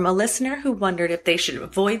question from a listener who wondered if they should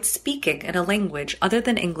avoid speaking in a language other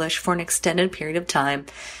than English for an extended period of time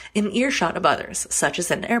in earshot of others, such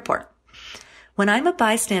as an airport. When I'm a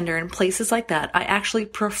bystander in places like that, I actually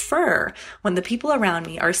prefer when the people around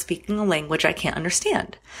me are speaking a language I can't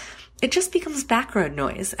understand. It just becomes background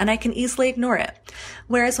noise, and I can easily ignore it.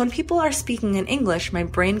 Whereas when people are speaking in English, my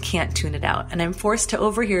brain can't tune it out, and I'm forced to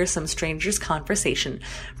overhear some stranger's conversation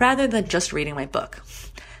rather than just reading my book.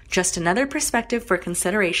 Just another perspective for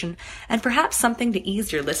consideration, and perhaps something to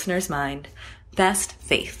ease your listener's mind. Best,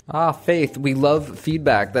 Faith. Faith, we love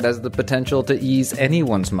feedback that has the potential to ease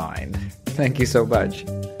anyone's mind. Thank you so much.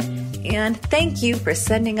 And thank you for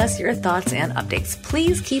sending us your thoughts and updates.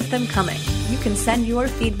 Please keep them coming. You can send your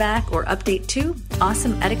feedback or update to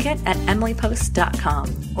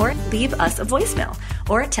awesomeetiquette@emilypost.com or leave us a voicemail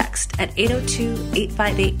or a text at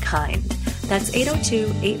 802-858-KIND. That's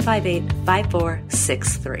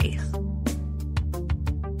 802-858-5463.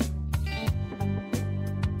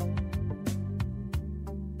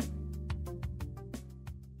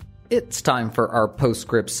 It's time for our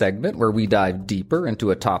postscript segment where we dive deeper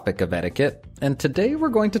into a topic of etiquette, and today we're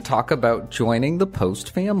going to talk about joining the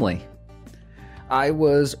Post family. I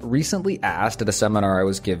was recently asked at a seminar I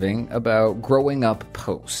was giving about growing up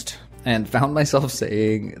Post, and found myself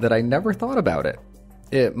saying that I never thought about it.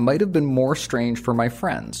 It might have been more strange for my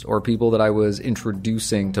friends or people that I was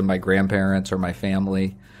introducing to my grandparents or my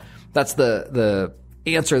family. That's the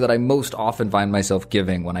answer that I most often find myself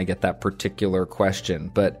giving when I get that particular question,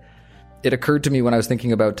 but it occurred to me when I was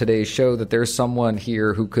thinking about today's show that there's someone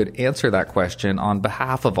here who could answer that question on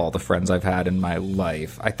behalf of all the friends I've had in my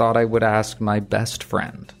life. I thought I would ask my best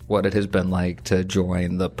friend what it has been like to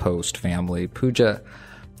join the Post family. Pooja,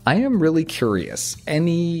 I am really curious.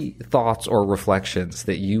 Any thoughts or reflections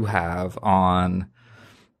that you have on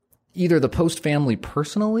either the Post family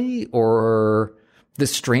personally or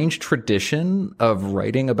this strange tradition of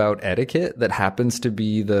writing about etiquette that happens to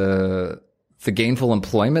be the gainful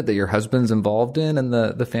employment that your husband's involved in and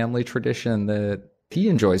the family tradition that he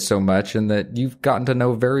enjoys so much and that you've gotten to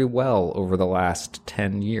know very well over the last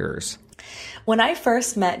 10 years? When I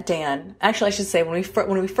first met Dan, actually I should say when we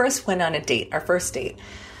first went on a date, our first date,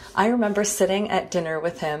 I remember sitting at dinner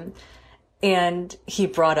with him and he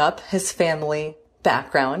brought up his family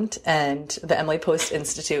background and the Emily Post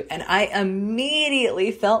Institute, and I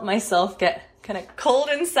immediately felt myself get kind of cold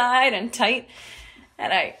inside and tight,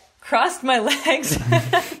 and I crossed my legs.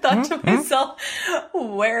 I thought to myself,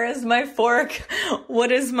 where is my fork?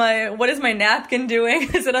 What is my napkin doing?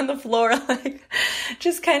 Is it on the floor? Like,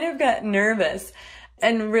 just kind of got nervous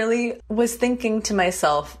and really was thinking to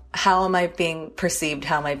myself, how am I being perceived?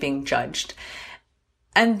 How am I being judged?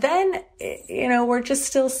 And then, I'm just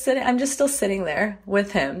still sitting there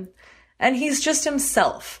with him, and he's just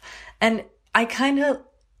himself. And I kind of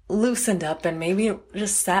loosened up and maybe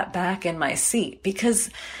just sat back in my seat,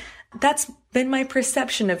 because that's been my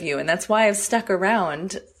perception of you. And that's why I've stuck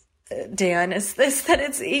around, Dan, is this, that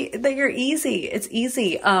that you're easy. It's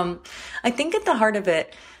easy. I think at the heart of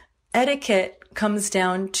it, etiquette comes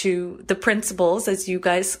down to the principles as you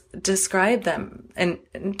guys describe them, and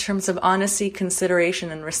in terms of honesty, consideration,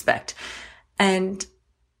 and respect. And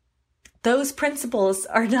those principles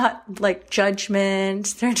are not like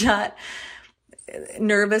judgment. They're not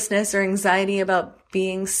nervousness or anxiety about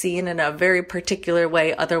being seen in a very particular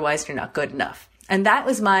way. Otherwise, you're not good enough. And that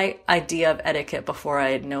was my idea of etiquette before I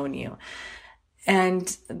had known you.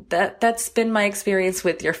 And that's been my experience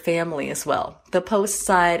with your family as well. The Post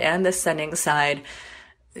side and the sending side,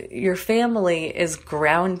 your family is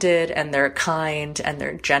grounded and they're kind and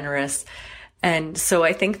they're generous. And so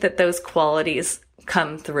I think that those qualities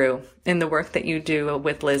come through in the work that you do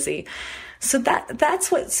with Lizzie. So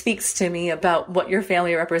that's what speaks to me about what your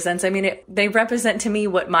family represents. I mean, they represent to me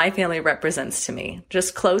what my family represents to me,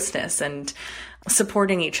 just closeness and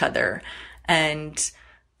supporting each other and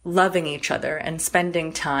loving each other and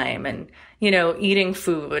spending time and, eating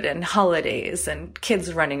food and holidays and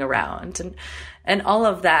kids running around and all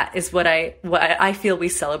of that is what I feel we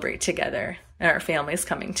celebrate together. and our families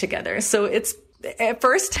coming together. So at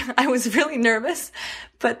first I was really nervous,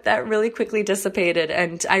 but that really quickly dissipated.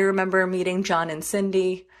 And I remember meeting John and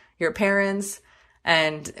Cindy, your parents,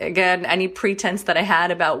 and again, any pretense that I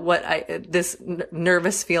had about this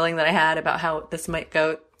nervous feeling that I had about how this might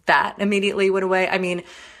go, that immediately went away. I mean,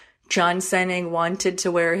 John Senning wanted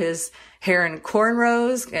to wear his hair in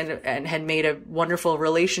cornrows and had made a wonderful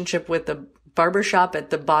relationship with the barbershop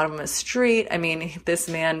at the bottom of the street. I mean, this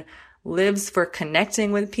man lives for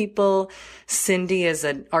connecting with people. Cindy is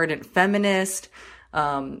an ardent feminist.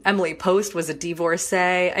 Emily Post was a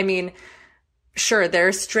divorcee. I mean, sure, there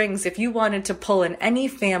are strings. If you wanted to pull in any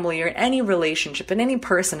family or any relationship and any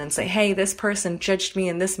person and say, hey, this person judged me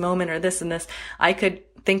in this moment or this and this, I could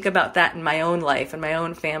think about that in my own life and my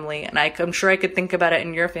own family. And I'm sure I could think about it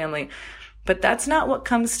in your family. But that's not what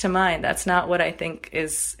comes to mind. That's not what I think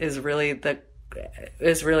is really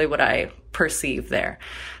what I perceive there.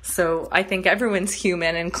 So I think everyone's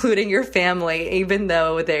human, including your family, even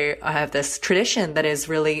though they have this tradition that is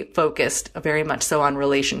really focused very much so on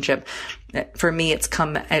relationship. For me, it's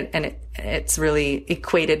come and it's really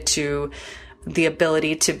equated to the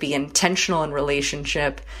ability to be intentional in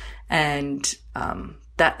relationship. And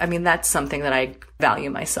that's something that I value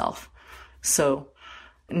myself. So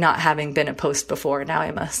not having been a Post before, now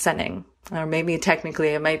I'm a Senning. Or maybe technically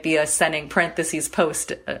it might be a Senning parentheses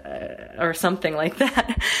Post or something like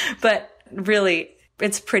that. But really,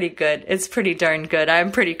 it's pretty good. It's pretty darn good.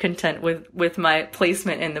 I'm pretty content with my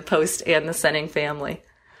placement in the Post and the Senning family.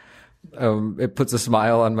 It puts a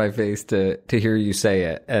smile on my face to hear you say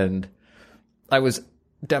it. And I was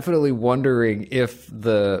definitely wondering if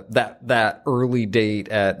that early date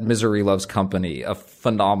at Misery Loves Company, a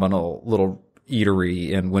phenomenal little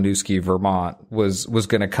eatery in Winooski, Vermont, was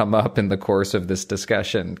going to come up in the course of this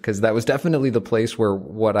discussion, because that was definitely the place where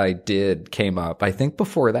what I did came up. I think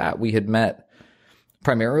before that we had met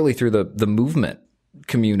primarily through the movement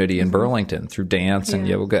community in Burlington, through dance and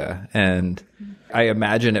yoga. And I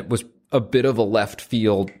imagine it was a bit of a left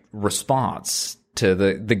field response to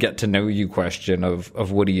the get to know you question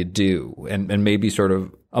of what do you do, and maybe sort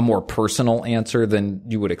of a more personal answer than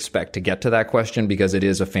you would expect to get to that question, because it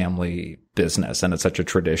is a family business and it's such a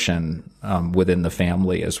tradition within the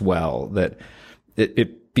family as well, that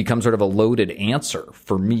it becomes sort of a loaded answer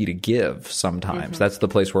for me to give sometimes. That's the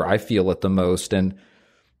place where I feel it the most. And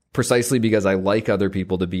precisely because I like other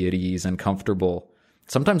people to be at ease and comfortable,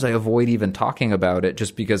 sometimes I avoid even talking about it,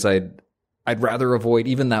 just because I'd rather avoid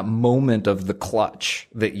even that moment of the clutch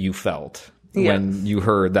that you felt when you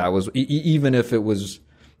heard that was, even if it was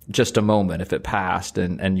just a moment, if it passed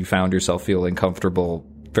and you found yourself feeling comfortable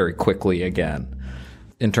very quickly again.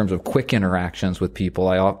 In terms of quick interactions with people,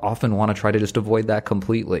 I often want to try to just avoid that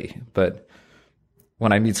completely. But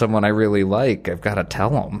when I meet someone I really like, I've got to tell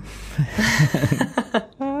them.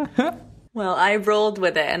 Well, I rolled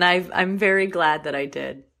with it, and I'm very glad that I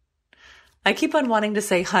did. I keep on wanting to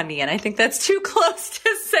say honey, and I think that's too close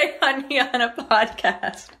to say honey on a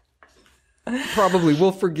podcast. Probably.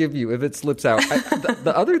 We'll forgive you if it slips out.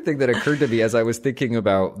 The other thing that occurred to me as I was thinking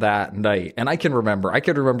about that night, and I can remember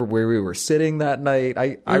where we were sitting that night.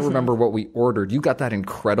 I remember what we ordered. You got that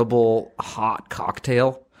incredible hot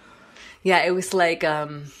cocktail. Yeah, it was like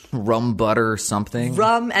rum butter something.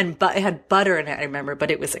 Rum and it had butter in it, I remember,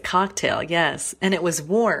 but it was a cocktail, yes. And it was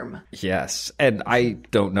warm. Yes. And I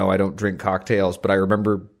don't know, I don't drink cocktails, but I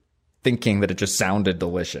remember thinking that it just sounded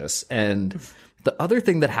delicious. And the other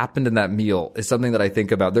thing that happened in that meal is something that I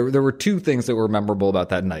think about. There were two things that were memorable about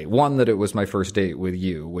that night. One, that it was my first date with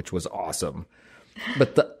you, which was awesome.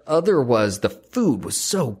 But the other was the food was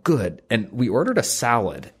so good. And we ordered a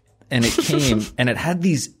salad, and it came and it had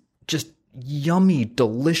these just yummy,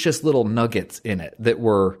 delicious little nuggets in it that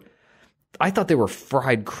were, I thought they were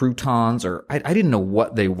fried croutons, or I didn't know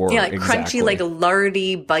what they were. Yeah, like exactly. Crunchy, like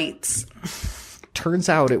lardy bites. Turns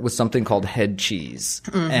out it was something called head cheese.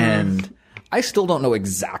 And I still don't know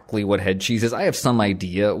exactly what head cheese is. I have some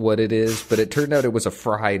idea what it is, but it turned out it was a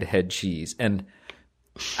fried head cheese. And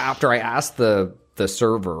after I asked the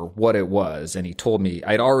server what it was, and he told me,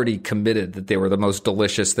 I'd already committed that they were the most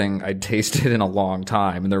delicious thing I'd tasted in a long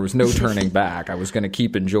time, and there was no turning back. I was going to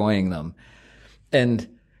keep enjoying them. And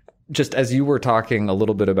just as you were talking a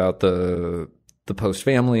little bit about the Post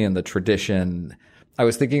family and the tradition, I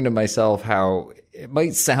was thinking to myself how it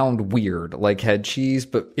might sound weird, like head cheese,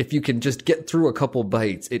 but if you can just get through a couple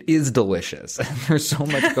bites, it is delicious. There's so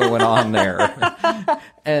much going on there.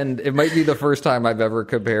 And it might be the first time I've ever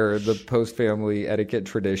compared the Post family etiquette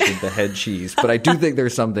tradition to head cheese, but I do think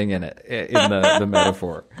there's something in it, in the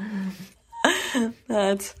metaphor.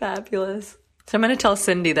 That's fabulous. So I'm going to tell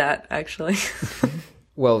Cindy that, actually.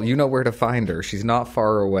 Well, you know where to find her. She's not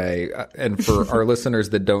far away. And for our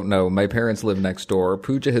listeners that don't know, my parents live next door.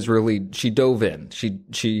 Pooja has she dove in. She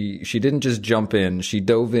didn't just jump in. She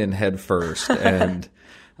dove in head first and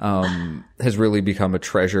has really become a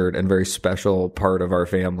treasured and very special part of our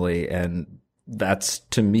family. And that's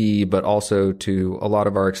to me, but also to a lot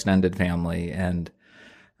of our extended family. And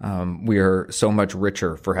we are so much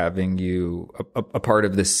richer for having you a part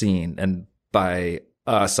of this scene. And by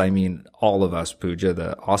us, I mean all of us, Pooja,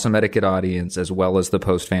 the Awesome Etiquette audience, as well as the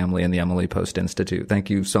Post family and the Emily Post Institute. Thank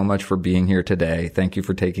you so much for being here today. Thank you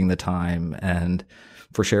for taking the time and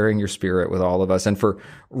for sharing your spirit with all of us, and for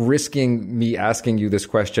risking me asking you this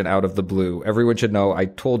question out of the blue. Everyone should know I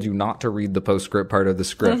told you not to read the postscript part of the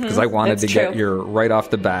script because I wanted to get your right off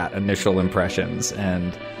the bat initial impressions,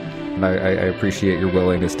 and I appreciate your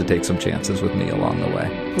willingness to take some chances with me along the way.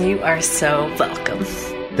 You are so welcome.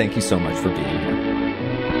 Thank you so much for being here.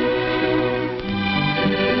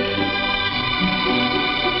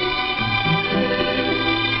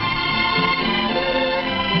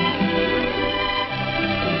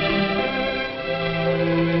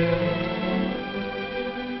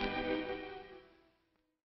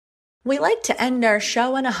 We like to end our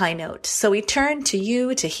show on a high note, so we turn to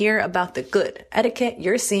you to hear about the good etiquette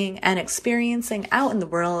you're seeing and experiencing out in the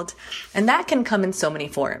world, and that can come in so many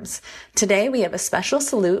forms. Today, we have a special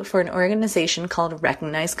salute for an organization called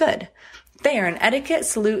Recognize Good. They are an etiquette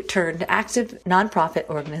salute turned active nonprofit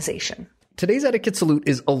organization. Today's etiquette salute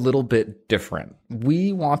is a little bit different.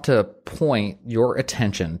 We want to point your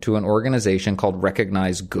attention to an organization called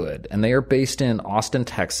Recognize Good, and they are based in Austin,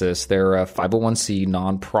 Texas. They're a 501c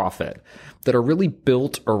nonprofit that are really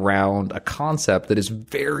built around a concept that is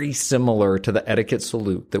very similar to the etiquette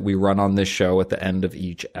salute that we run on this show at the end of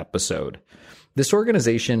each episode. This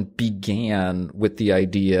organization began with the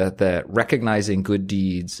idea that recognizing good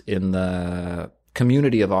deeds in the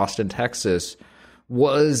community of Austin, Texas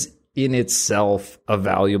was in itself a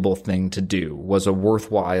valuable thing to do, was a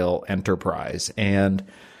worthwhile enterprise. And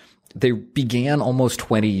they began almost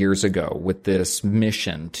 20 years ago with this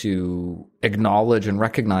mission to acknowledge and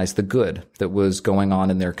recognize the good that was going on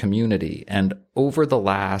in their community. And over the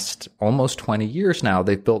last almost 20 years now,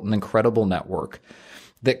 they've built an incredible network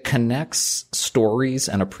that connects stories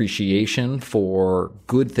and appreciation for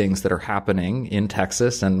good things that are happening in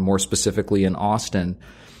Texas and more specifically in Austin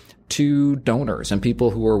to donors and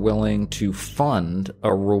people who are willing to fund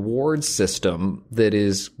a reward system that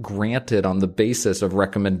is granted on the basis of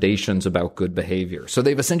recommendations about good behavior. So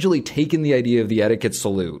they've essentially taken the idea of the etiquette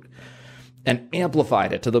salute and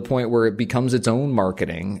amplified it to the point where it becomes its own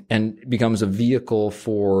marketing and becomes a vehicle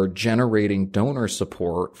for generating donor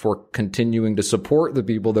support for continuing to support the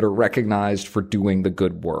people that are recognized for doing the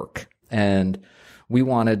good work. And we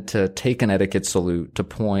wanted to take an etiquette salute to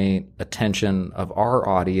point attention of our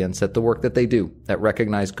audience at the work that they do at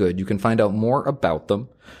Recognize Good. You can find out more about them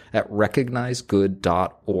at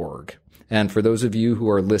recognizegood.org. And for those of you who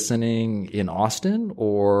are listening in Austin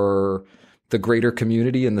or the greater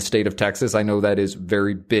community in the state of Texas, I know that is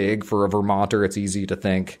very big. For a Vermonter, it's easy to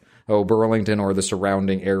think, oh, Burlington or the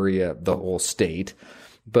surrounding area, the whole state.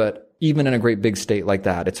 But even in a great big state like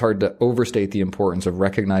that, it's hard to overstate the importance of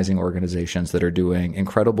recognizing organizations that are doing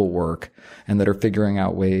incredible work and that are figuring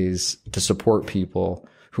out ways to support people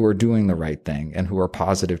who are doing the right thing and who are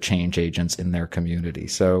positive change agents in their community.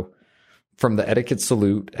 So from the Etiquette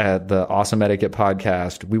Salute at the Awesome Etiquette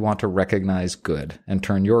podcast, we want to recognize good and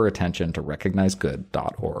turn your attention to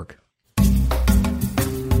recognizegood.org.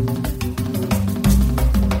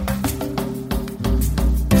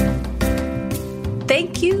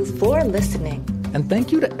 Thank you for listening. And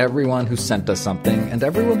thank you to everyone who sent us something and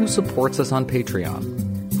everyone who supports us on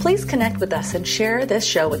Patreon. Please connect with us and share this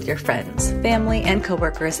show with your friends, family, and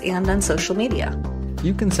coworkers and on social media.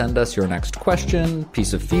 You can send us your next question,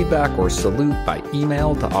 piece of feedback, or salute by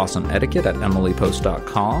email to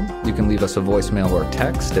awesomeetiquette@emilypost.com. You can leave us a voicemail or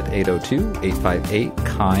text at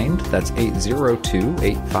 802-858-KIND. That's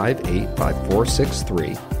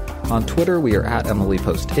 802-858-5463. On Twitter, we are at Emily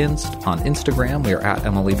Post Inst. On Instagram, we are at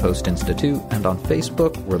Emily Post Institute. And on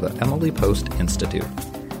Facebook, we're the Emily Post Institute.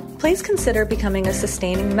 Please consider becoming a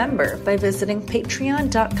sustaining member by visiting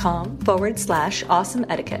patreon.com/awesome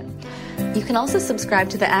etiquette. You can also subscribe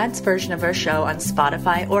to the ads version of our show on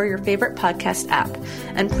Spotify or your favorite podcast app.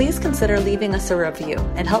 And please consider leaving us a review.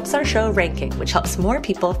 It helps our show ranking, which helps more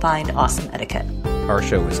people find Awesome Etiquette. Our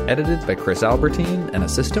show is edited by Chris Albertine and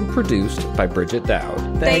assistant produced by Bridget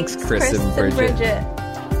Dowd. Thanks Chris and Bridget.